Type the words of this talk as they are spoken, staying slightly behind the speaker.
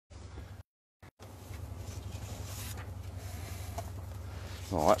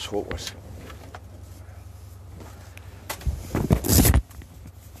Oh, that's hopeless.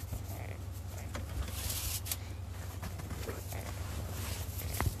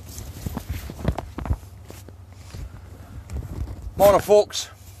 Morning, folks.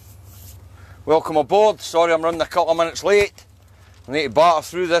 Welcome aboard. Sorry I'm running a couple of minutes late. I need to batter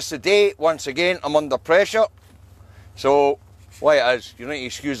through this today. Once again, I'm under pressure. So, way it is, you need to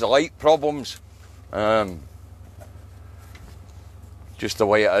excuse the light problems. Just the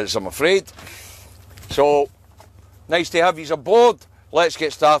way it is, I'm afraid. So, nice to have you aboard. Let's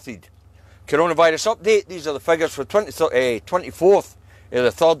get started. Coronavirus update. These are the figures for 24th of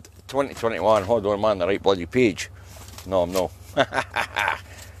the 3rd, 2021. Hold on, I'm on the right bloody page. No, I'm not.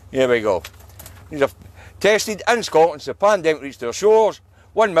 Here we go. These are tested in Scotland. The pandemic reached their shores.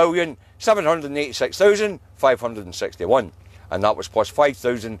 1,786,561, and that was plus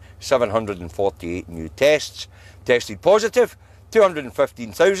 5,748 new tests. Tested positive,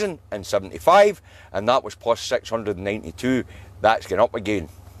 215,075, and that was plus 692. That's going up again.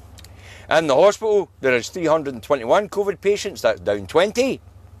 In the hospital, there is 321 COVID patients. That's down 20.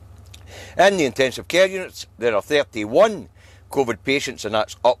 In the intensive care units, there are 31 COVID patients, and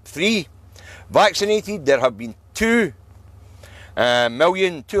that's up 3. Vaccinated, there have been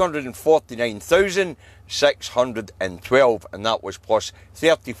 2,249,612, and that was plus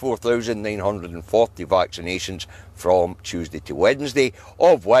 34,940 vaccinations from Tuesday to Wednesday,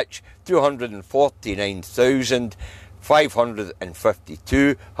 of which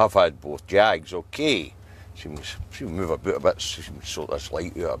 249,552 have had both jags. Okay, should we move a bit, sort this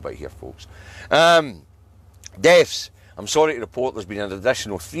light out a bit here, folks. Deaths. I'm sorry to report there's been an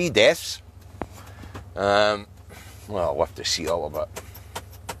additional 3 deaths. Well, I'll lift the seat up a bit.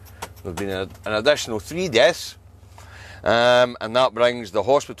 There's been an additional 3 deaths, and that brings the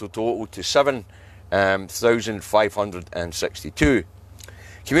hospital total to 7,562.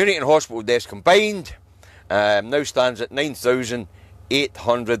 Community and hospital deaths combined now stands at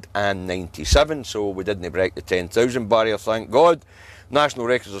 9,897, so we didn't break the 10,000 barrier, thank God. National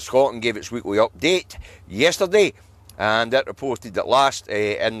Records of Scotland gave its weekly update yesterday, and it reported that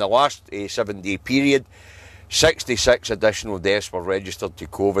in the last 7-day period, 66 additional deaths were registered to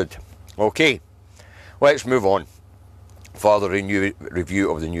COVID. Okay, let's move on. Further review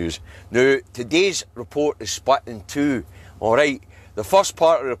of the news. Now, today's report is split in 2. Alright, the first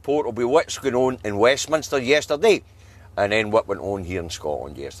part of the report will be what's going on in Westminster yesterday, and then what went on here in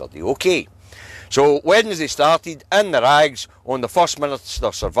Scotland yesterday. Okay, so Wednesday started in the rags on the First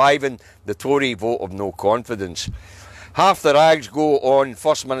Minister surviving the Tory vote of no confidence. Half the rags go on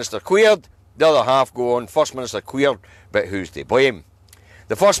First Minister queered, the other half go on First Minister queered, but who's to blame?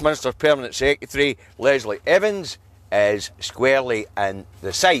 The First Minister's Permanent Secretary, Leslie Evans, is squarely in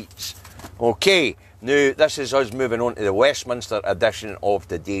the sights. Okay, now this is us moving on to the Westminster edition of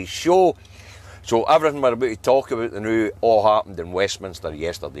today's show. So everything we're about to talk about now all happened in Westminster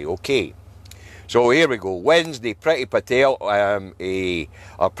yesterday. Okay, so here we go. Wednesday, Priti Patel,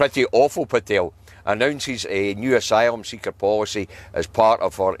 Priti Awful Patel, announces a new asylum seeker policy as part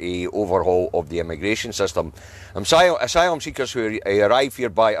of her overhaul of the immigration system. Asylum seekers who arrive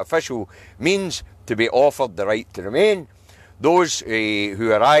here by official means to be offered the right to remain. Those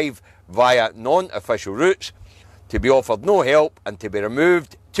who arrive via non-official routes to be offered no help and to be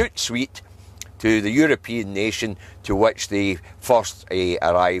removed tout de suite to the European nation to which they first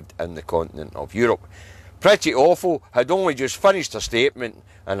arrived in the continent of Europe. Priti Awful had only just finished her statement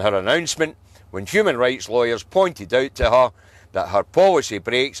and her announcement when human rights lawyers pointed out to her that her policy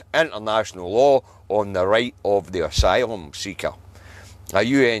breaks international law on the right of the asylum seeker, a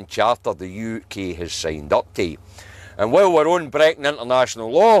UN charter the UK has signed up to. And while we're on breaking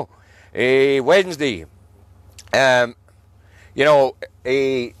international law, Wednesday,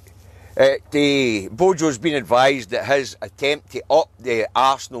 Bojo's been advised that his attempt to up the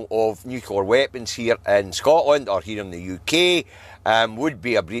arsenal of nuclear weapons here in Scotland or here in the UK would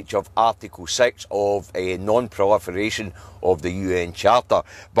be a breach of Article 6 of non-proliferation of the UN Charter.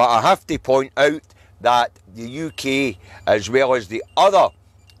 But I have to point out that the UK, as well as the other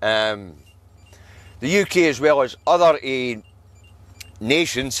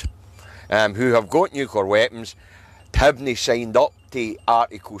nations who have got nuclear weapons, haven't signed up to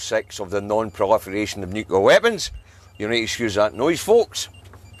Article 6 of the non-proliferation of nuclear weapons. You need to excuse that noise, folks.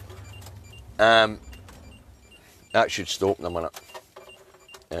 That should stop in a minute.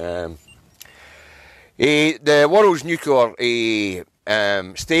 The world's nuclear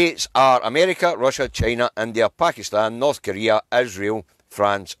states are America, Russia, China, India, Pakistan, North Korea, Israel,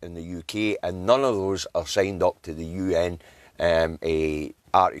 France and the UK, and none of those are signed up to the UN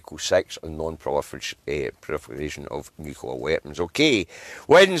Article 6 on non-proliferation of nuclear weapons. Okay,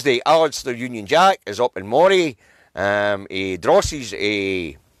 Wednesday, Alistair Union Jack is up in Moray, Dross's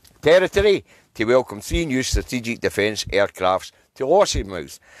territory, to welcome 3 new strategic defence aircrafts to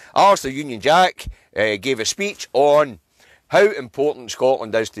Lossiemouth. Alistair Union Jack gave a speech on how important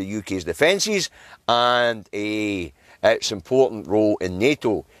Scotland is to the UK's defences and its important role in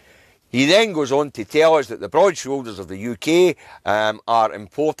NATO. He then goes on to tell us that the broad shoulders of the UK are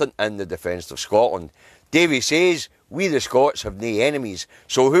important in the defence of Scotland. Davy says, we the Scots have nae enemies,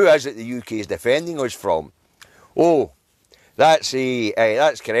 so who is it the UK is defending us from? Oh, that's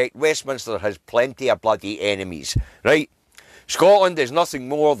correct. Westminster has plenty of bloody enemies, right? Scotland is nothing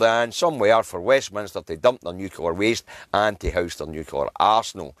more than somewhere for Westminster to dump their nuclear waste and to house their nuclear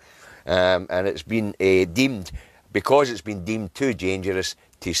arsenal. And it's been deemed, because it's been deemed too dangerous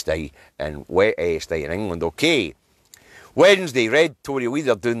to stay in England. Okay. Wednesday, Red Tory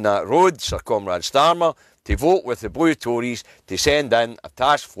leader down that road, Sir Comrade Starmer, to vote with the Blue Tories to send in a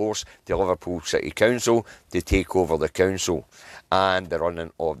task force to Liverpool City Council to take over the council and the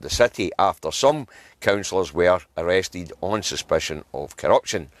running of the city after some councillors were arrested on suspicion of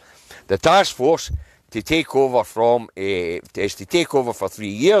corruption. The task force to take over is to take over for 3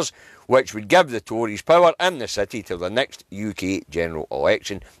 years, which would give the Tories power in the city till the next UK general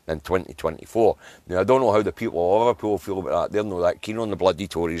election in 2024. Now, I don't know how the people of Liverpool feel about that. They're not that keen on the bloody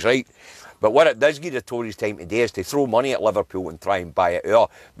Tories, right? But what it does give the Tories time to do is to throw money at Liverpool and try and buy it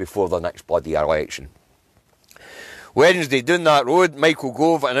out before the next bloody election. Wednesday, down that road, Michael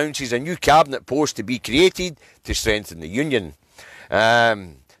Gove announces a new cabinet post to be created to strengthen the union.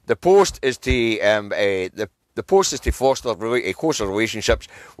 The post is to foster closer relationships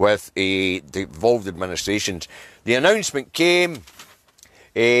with the involved administrations. The announcement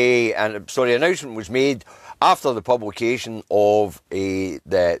was made after the publication of the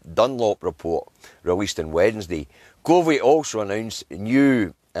Dunlop report released on Wednesday. Gove also announced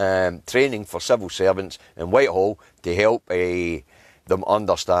new training for civil servants in Whitehall to help them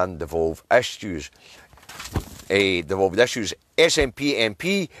understand devolved issues. SNP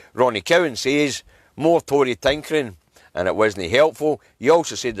MP Ronnie Cowan says more Tory tinkering and it wasn't helpful. He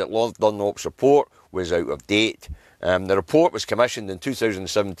also said that Lord Dunlop's report was out of date. The report was commissioned in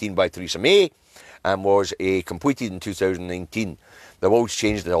 2017 by Theresa May and was completed in 2019. The world's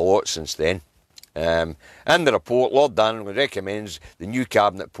changed a lot since then. In the report, Lord Dannery recommends the new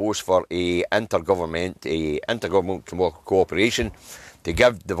cabinet post for intergovernment cooperation to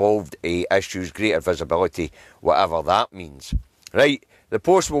give devolved issues greater visibility, whatever that means. Right, the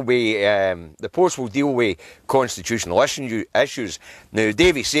post will deal with constitutional issues. Now,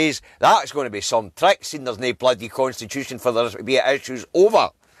 Davy says that's going to be some trick, seeing there's no bloody constitution for there to be issues over.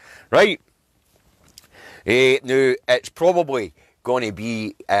 Right. Now, it's probably going to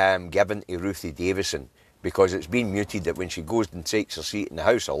be given to Ruthie Davison, because it's been muted that when she goes and takes her seat in the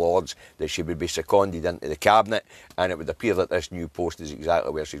House of Lords that she would be seconded into the cabinet, and it would appear that this new post is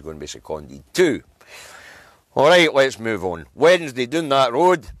exactly where she's going to be seconded to. Alright, let's move on. Wednesday, down that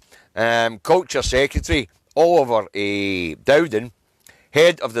road, Culture Secretary Oliver Dowden,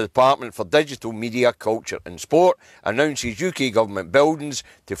 Head of the Department for Digital Media, Culture and Sport, announces UK government buildings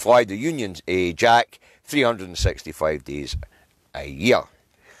to fly the Union's Jack 365 days a year.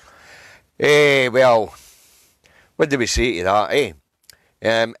 Well, what do we say to that,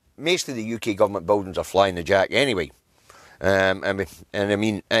 most of the UK government buildings are flying the Jack anyway. England,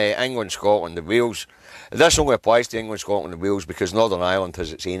 Scotland and Wales. This only applies to England, Scotland and Wales because Northern Ireland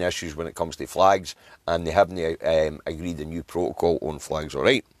has its own issues when it comes to flags, and they haven't agreed a new protocol on flags,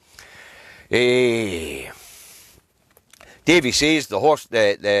 alright. Davy says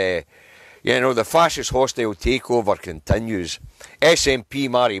the fascist hostile takeover continues. SNP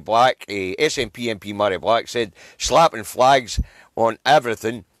MP Mary Black said slapping flags on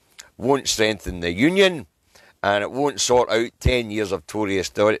everything won't strengthen the union, and it won't sort out 10 years of Tory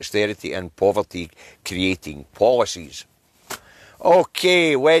austerity and poverty-creating policies.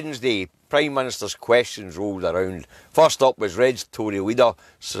 Okay, Wednesday, Prime Minister's questions rolled around. First up was Red's Tory leader,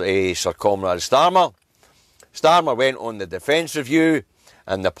 Sir Comrade Starmer. Starmer went on the defence review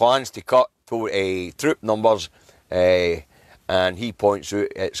and the plans to cut troop numbers, and he points out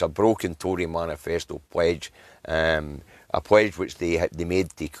it's a broken Tory manifesto pledge, a pledge which they made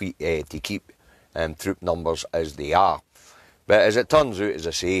to keep troop numbers as they are. But as it turns out, as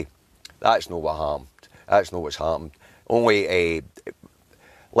I say, that's not what happened. That's not what's happened. Only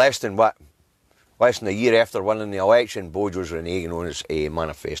less than a year after winning the election, Bojo's reneging on his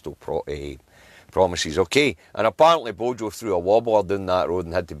manifesto promises. Okay, and apparently Bojo threw a wobbler down that road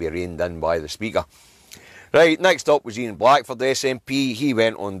and had to be reined in by the Speaker. Right, next up was Ian Blackford, SNP. He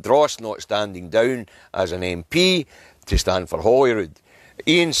went on dross not standing down as an MP to stand for Holyrood.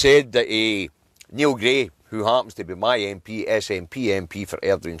 Ian said that Neil Gray, who happens to be my MP, SNP MP for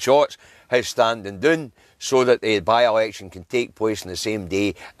Airdrie and Shotts, is standing down so that the by-election can take place on the same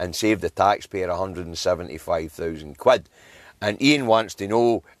day and save the taxpayer £175,000. And Ian wants to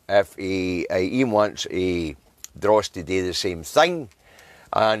know if Ian wants Dross to do the same thing.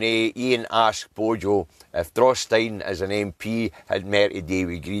 And Ian asked Bojo if Drostein as an MP had more to do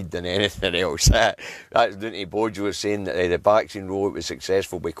with greed than anything else. That's down to Bojo saying that the vaccine rollout was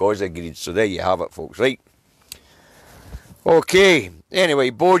successful because of greed. So there you have it, folks, right? Okay, anyway,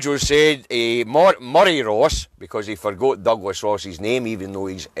 Bojo said Murray Ross, because he forgot Douglas Ross's name, even though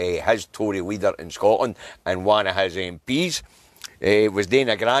he's his Tory leader in Scotland and one of his MPs, was doing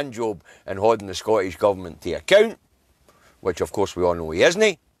a grand job in holding the Scottish Government to account, which of course we all know he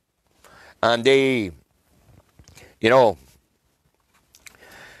isn't. And you know,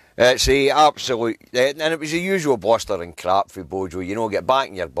 it's a absolute, and it was the usual bluster and crap for Bojo. You know, get back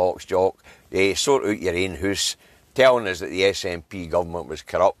in your box, Jock, sort out your own house, telling us that the SNP government was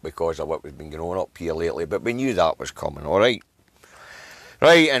corrupt because of what was been going on up here lately, but we knew that was coming, alright?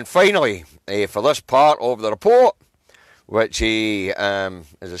 Right, and finally, for this part of the report, which, as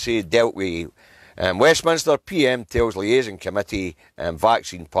I say, dealt with Westminster, PM tells liaison committee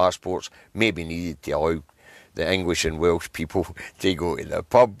vaccine passports may be needed to allow the English and Welsh people to go to the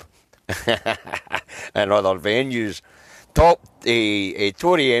pub and other venues. Top Tory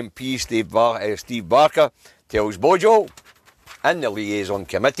MP Steve Barker tells Bojo in the liaison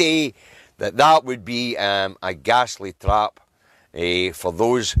committee that that would be a ghastly trap for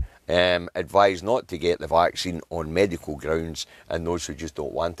those advised not to get the vaccine on medical grounds and those who just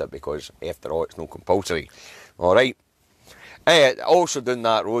don't want it because, after all, it's not compulsory. All right. Also down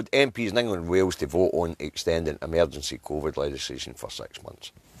that road, MPs in England and Wales to vote on extending emergency COVID legislation for 6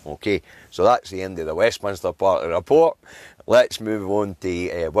 months. Okay, so that's the end of the Westminster part of the report. Let's move on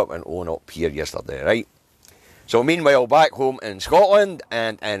to what went on up here yesterday, right? So meanwhile, back home in Scotland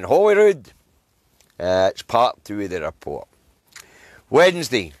and in Holyrood, it's part 2 of the report.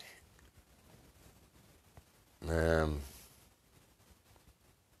 Wednesday.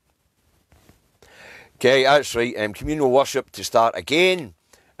 Okay, that's right. Communal worship to start again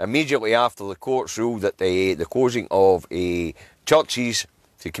immediately after the courts ruled that the closing of churches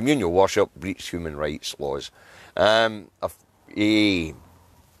to communal worship breached human rights laws. Breached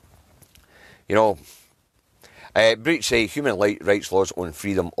human rights laws on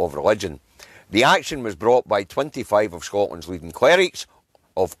freedom of religion. The action was brought by 25 of Scotland's leading clerics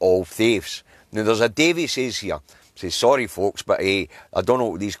of all faiths. Now, there's a Davy says here, says, sorry folks, but I don't know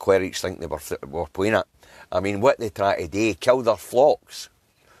what these clerics think they were playing at. I mean, what they try to do, kill their flocks.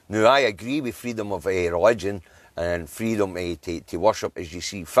 Now, I agree with freedom of religion and freedom to worship as you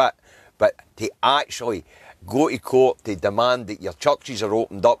see fit, but to actually go to court to demand that your churches are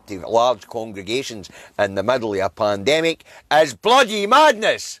opened up to large congregations in the middle of a pandemic is bloody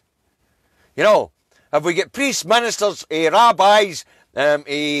madness. You know, if we get priests, ministers, rabbis,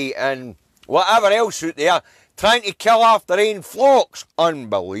 and whatever else out there trying to kill off their own flocks,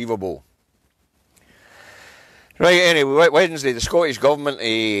 unbelievable. Right, anyway, Wednesday, the Scottish Government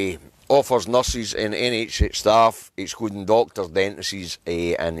offers nurses and NHS staff, excluding doctors, dentists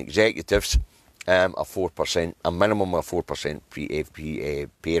and executives, a 4%, a minimum of 4%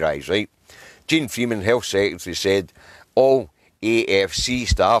 pay rise, right? Jean Freeman, Health Secretary, said all AFC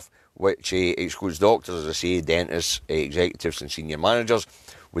staff, which excludes doctors, as I say, dentists, executives and senior managers,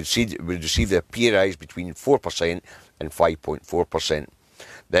 would receive a pay rise between 4% and 5.4%.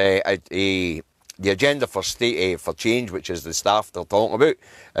 The agenda for for change, which is the staff they're talking about,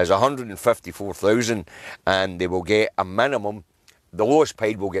 is 154,000, and they will get a minimum. The lowest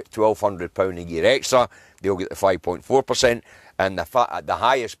paid will get £1,200 a year extra. They'll get the 5.4%, and the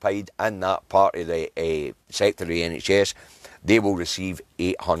highest paid in that part of the sector of the NHS, they will receive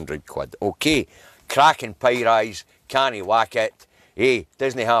 £800. Okay, cracking pay rise, can't he whack it? Hey,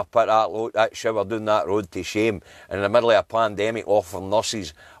 Disney have put that shower down that road to shame, and in the middle of a pandemic offering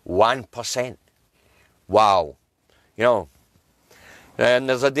nurses 1%. Wow. You know, and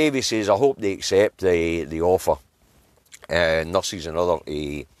there's a Davy says, I hope they accept the offer. Nurses and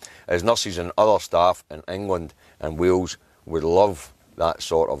other staff in England and Wales would love that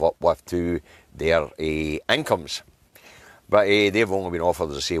sort of uplift to their incomes. But they've only been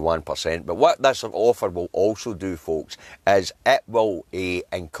offered, as I say, 1%. But what this offer will also do, folks, is it will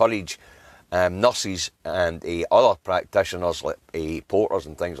encourage nurses and other practitioners like porters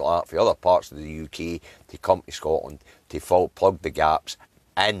and things like that for other parts of the UK to come to Scotland to plug the gaps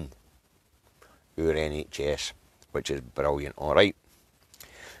in our NHS, which is brilliant. All right.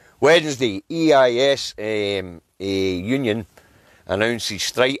 Wednesday, EIS a union announces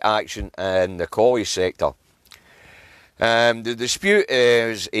strike action in the college sector. The dispute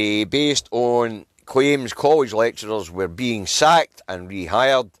is based on claims college lecturers were being sacked and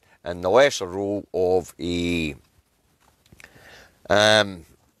rehired in the lesser role of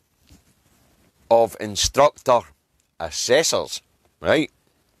instructor assessors, right?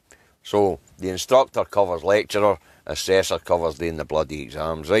 So the instructor covers lecturer, assessor covers doing the bloody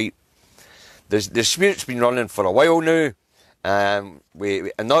exams, right? The dispute's been running for a while now.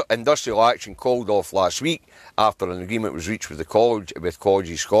 Industrial action called off last week after an agreement was reached with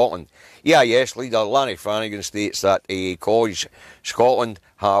Colleges Scotland. EIS leader Lanny Flanagan states that College Scotland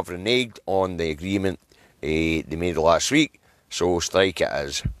have reneged on the agreement they made last week, so strike it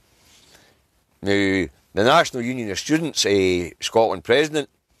is. Now, the National Union of Students Scotland President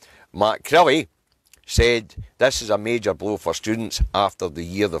Mark Crilley said this is a major blow for students after the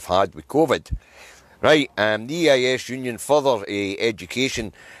year they've had with COVID. Right, the EIS Union Further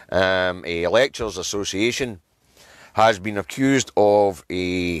Education Lecturers Association has been accused of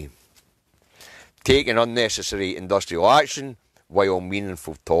taking unnecessary industrial action while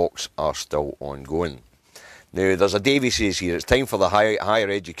meaningful talks are still ongoing. Now, there's a Davy says here, it's time for the Higher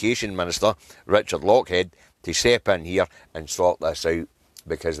Education Minister, Richard Lockhead, to step in here and sort this out,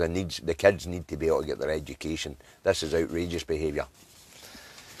 because the kids need to be able to get their education. This is outrageous behaviour.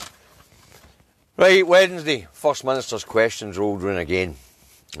 Right, Wednesday, First Minister's questions rolled round again.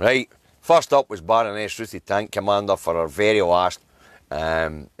 Right, first up was Baroness Ruthie Tank Commander for her very last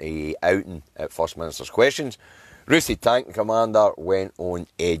outing at First Minister's questions. Ruthie Tank Commander went on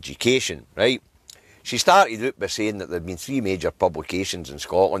education, right? She started out by saying that there had been 3 major publications in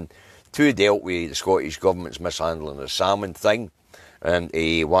Scotland. 2 dealt with the Scottish Government's mishandling of the salmon thing, and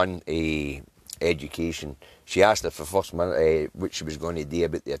one education. She asked if the First Minister what she was going to do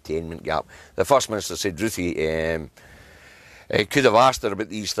about the attainment gap. The First Minister said Ruthie could have asked her about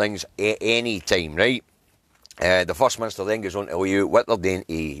these things at any time, right? The First Minister then goes on to lay out what they're doing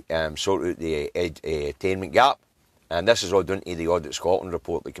to sort out the attainment gap. And this is all done to the Audit Scotland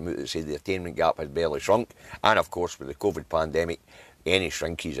report that came out that said the attainment gap had barely shrunk. And of course, with the COVID pandemic, any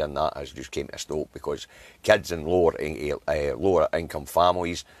shrinkage in that has just came to a stop, because kids in lower income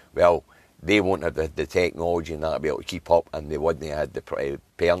families, well, they won't have the technology and that to be able to keep up, and they wouldn't have had the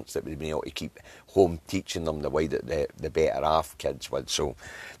parents that would have been able to keep home teaching them the way that the better off kids would. So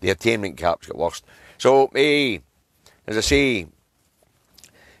the attainment gap's got worse. So, as I say,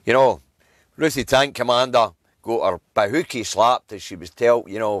 you know, Ruthie Tank Commander got her bahookie slapped as she was told,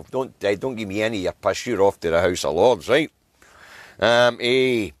 you know, don't give me any of your piss, you're off to the House of Lords, right?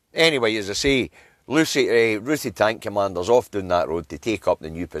 Anyway, as I say, Ruthie Tank Commander's off down that road to take up the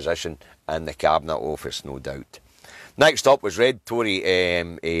new position in the Cabinet Office, no doubt. Next up was Red Tory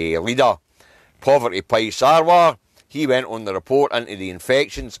leader Poverty Pie Sarwar. He went on the report into the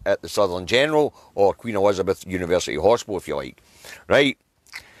infections at the Southern General, or Queen Elizabeth University Hospital, if you like. Right?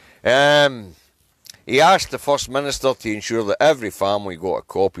 He asked the First Minister to ensure that every family got a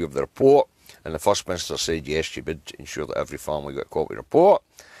copy of the report, and the First Minister said yes, she would ensure that every family got a copy of the report.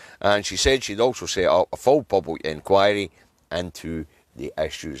 And she said she'd also set up a full public inquiry into the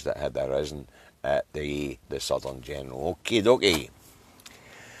issues that had arisen at the Southern General. Okie dokie.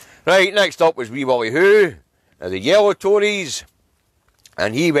 Right, next up was Wee Willie Who, the Yellow Tories.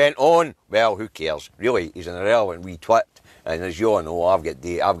 And he went on, well, who cares? Really, he's an irrelevant wee twit. And as you all know, I've got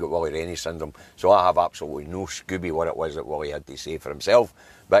Willie Rennie syndrome, so I have absolutely no Scooby what it was that Willie had to say for himself.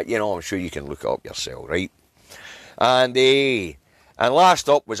 But, you know, I'm sure you can look it up yourself, right? And last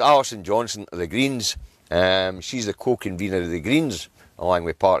up was Alison Johnson of the Greens. She's the co-convener of the Greens, along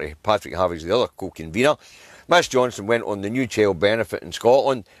with Patrick Harvey's the other co-convener. Miss Johnson went on the new child benefit in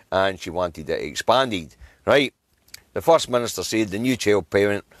Scotland, and she wanted it expanded, right? The First Minister said the new child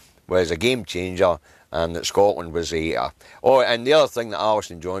payment was a game changer, and that Scotland was and the other thing that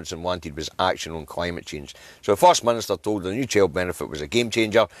Alison Johnson wanted was action on climate change. So the First Minister told the new child benefit was a game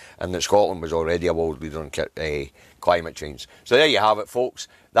changer, and that Scotland was already a world leader on climate change. So there you have it, folks.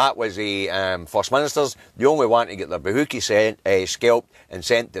 That was the First Ministers. The only one to get their bahookie scalped and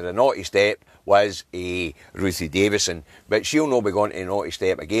sent to the naughty step was Ruthie Davison. But she'll not be going to the naughty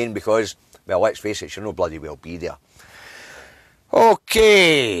step again because, well, let's face it, she'll no bloody well be there.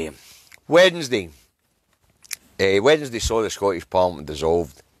 Okay, Wednesday saw the Scottish Parliament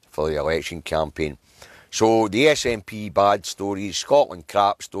dissolved for the election campaign. So the SNP bad stories, Scotland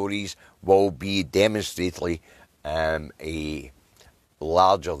crap stories will be demonstrably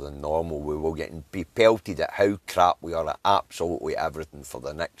larger than normal. We will be pelted at how crap we are at absolutely everything for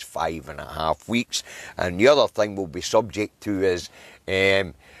the next 5.5 weeks. And the other thing we'll be subject to is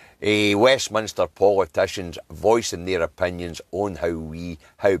Westminster politicians voicing their opinions on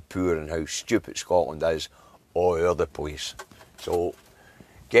how poor and how stupid Scotland is all over the place. So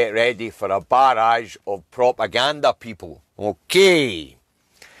get ready for a barrage of propaganda, people. Okay.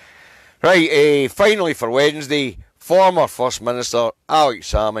 Right, finally for Wednesday, former First Minister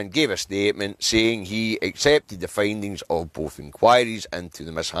Alex Salmond gave a statement saying he accepted the findings of both inquiries into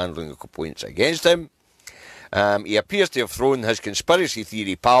the mishandling of complaints against him. He appears to have thrown his conspiracy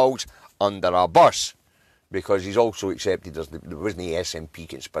theory pals under a bus, because he's also accepted there wasn't any SNP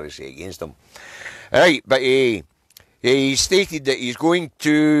conspiracy against him. Right, but he stated that he's going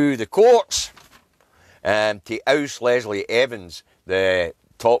to the courts to oust Leslie Evans, the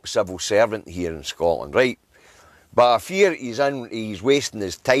top civil servant here in Scotland, right? But I fear he's wasting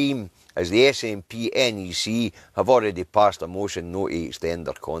his time, as the SNP NEC have already passed a motion not to extend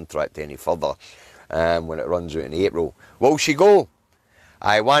their contract any further when it runs out in April. Will she go?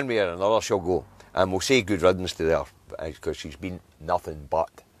 Aye, one way or another she'll go, and we'll say good riddance to her, because she's been nothing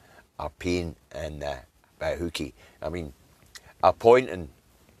but a pain in the hooky. I mean, appointing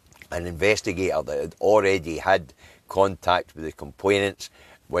an investigator that had already had contact with the complainants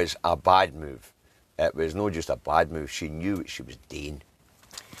was a bad move. It was not just a bad move, she knew what she was doing.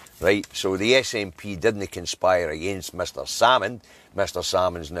 Right, so the SNP didn't conspire against Mr Salmond. Mr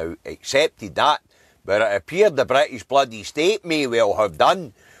Salmond's now accepted that, but it appeared the British bloody state may well have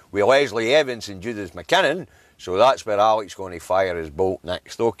done with Leslie Evans and Judith McKinnon, so that's where Alex going to fire his bolt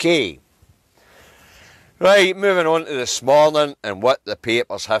next. Okay. Right, moving on to this morning and what the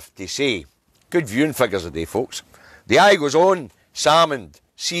papers have to say. Good viewing figures today, folks. The Eye goes on, Salmond,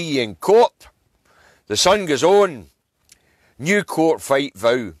 see you in court. The Sun goes on, new court fight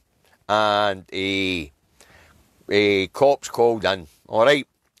vow, and a cops called in. Alright,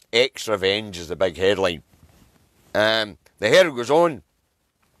 X revenge is the big headline. The Herald goes on,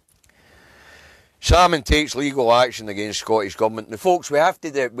 Salmond takes legal action against Scottish Government. Now, folks, we have to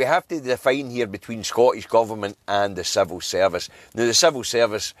define here between Scottish Government and the civil service. Now, the civil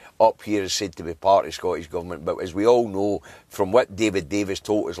service up here is said to be part of Scottish Government, but as we all know from what David Davis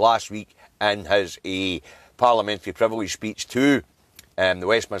told us last week in his parliamentary privilege speech to the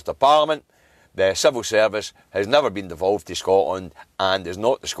Westminster Parliament, the civil service has never been devolved to Scotland and is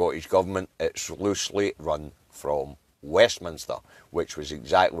not the Scottish Government. It's loosely run from Westminster, which was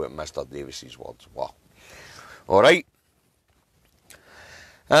exactly what Mr Davis's words were. Alright.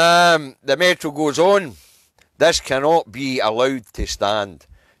 The Metro goes on. This cannot be allowed to stand.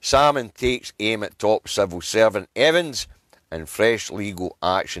 Salmond takes aim at top civil servant Evans and fresh legal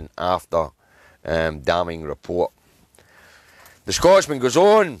action after damning report. The Scotsman goes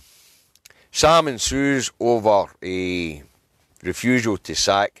on. Salmond sues over a refusal to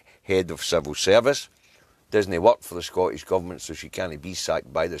sack head of civil service. Doesn't work for the Scottish Government, so she can't be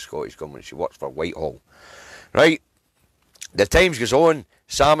sacked by the Scottish Government. She works for Whitehall. Right. The Times goes on.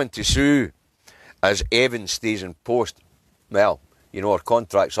 Salmond to sue as Evans stays in post. Well, you know, her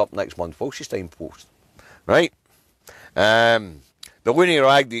contract's up next month. Will she stay in post? Right. The Looney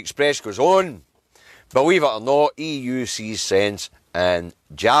Rag, the Express goes on. Believe it or not, EU sees sense in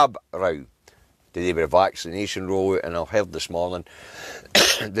jab row. Today with a vaccination rollout, and I've heard this morning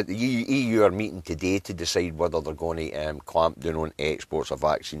that the EU are meeting today to decide whether they're going to clamp down on exports of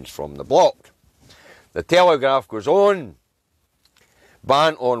vaccines from the bloc. The Telegraph goes on.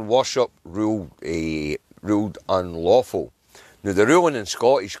 Ban on worship ruled unlawful. Now, the ruling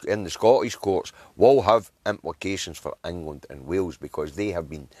in the Scottish courts will have implications for England and Wales, because they have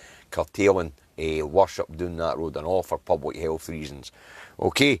been curtailing worship down that road and all for public health reasons.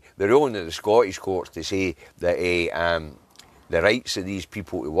 Okay, the ruling of the Scottish courts to say that the rights of these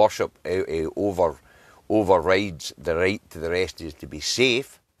people to worship overrides the right to the rest is to be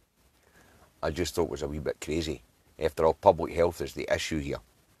safe, I just thought was a wee bit crazy. After all, public health is the issue here.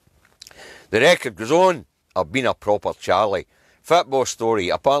 The Record goes on. I've been a proper Charlie. Football story.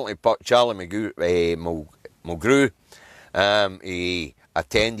 Apparently, Charlie Mulgrew, he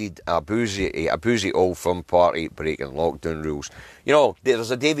attended a boozy old film party breaking lockdown rules. You know,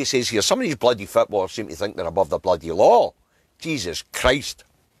 there's a Davy says here, some of these bloody footballers seem to think they're above the bloody law. Jesus Christ.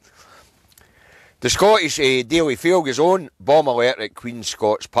 The Scottish Daily Mail goes on. Bomb alert at Queen's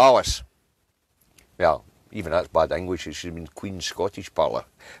Scots Palace. Well, even that's bad English. It should have been Queen's Scottish Palace,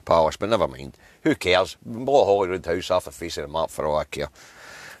 but never mind. Who cares? Blow Holyrood House off the face of the map for all I care.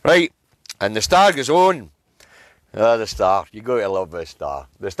 Right, and the Star goes on. The Star. You got to love the Star.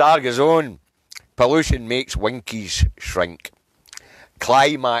 The Star goes on. Pollution makes Winkies shrink.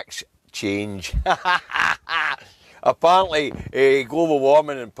 climax change. Apparently, global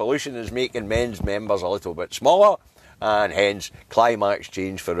warming and pollution is making men's members a little bit smaller, and hence climax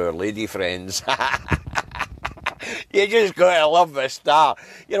change for our lady friends. You just gotta love the star.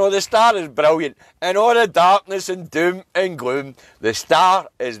 You know, the star is brilliant. In all the darkness and doom and gloom, the star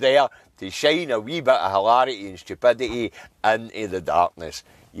is there to shine a wee bit of hilarity and stupidity into the darkness.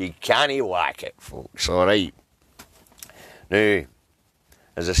 You can't lack it, folks, alright? Now,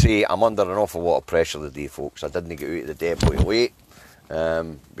 as I say, I'm under an awful lot of pressure today, folks. I didn't get out of the depot late,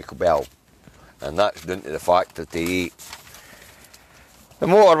 because, well, and that's down to the fact that the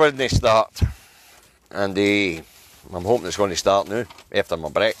motor wouldn't start. And I'm hoping it's going to start now, after my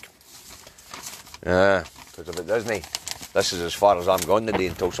break. Because if it doesn't, this is as far as I'm going today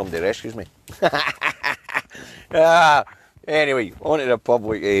until somebody rescues me. Anyway, on to the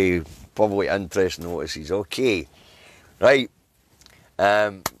public interest notices. Okay, right.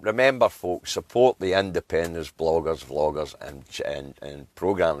 Remember, folks, support the independence bloggers, vloggers and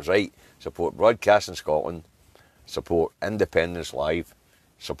programmes, right? Support Broadcasting Scotland, support Independence Live,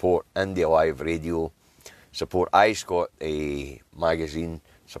 support Indie Live Radio, support iScot magazine,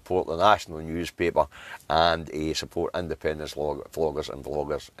 support the national newspaper, and support independence vloggers and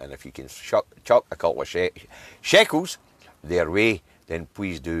vloggers. And if you can chuck a couple of shekels their way, then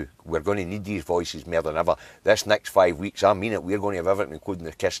please do. We're going to need these voices more than ever. This next 5 weeks, I mean it, we're going to have everything, including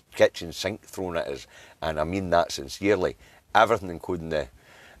the kitchen sink thrown at us. And I mean that sincerely. Everything, including the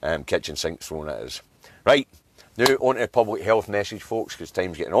kitchen sink thrown at us. Right, now on to the public health message, folks, because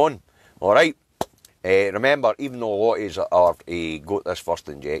time's getting on. All right. Remember, even though a lot of us are got this first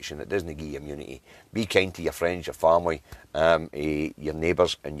injection, it doesn't give you immunity. Be kind to your friends, your family, your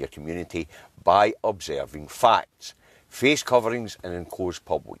neighbours and your community by observing facts. Face coverings in enclosed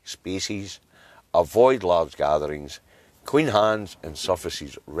public spaces. Avoid large gatherings. Clean hands and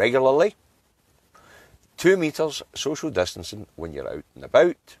surfaces regularly. 2 metres social distancing when you're out and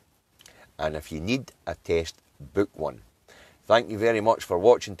about. And if you need a test, book one. Thank you very much for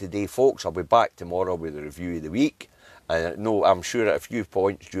watching today, folks. I'll be back tomorrow with a review of the week. And no, I'm sure at a few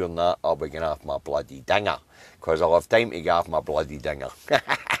points during that I'll be going off my bloody dinger, because I'll have time to get off my bloody dinger.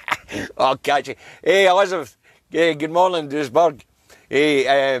 I'll catch you. Hey, Elizabeth. Hey, good morning, Duisburg. Hey,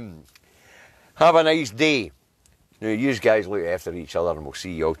 have a nice day. Now, you guys look after each other, and we'll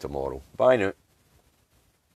see you all tomorrow. Bye now.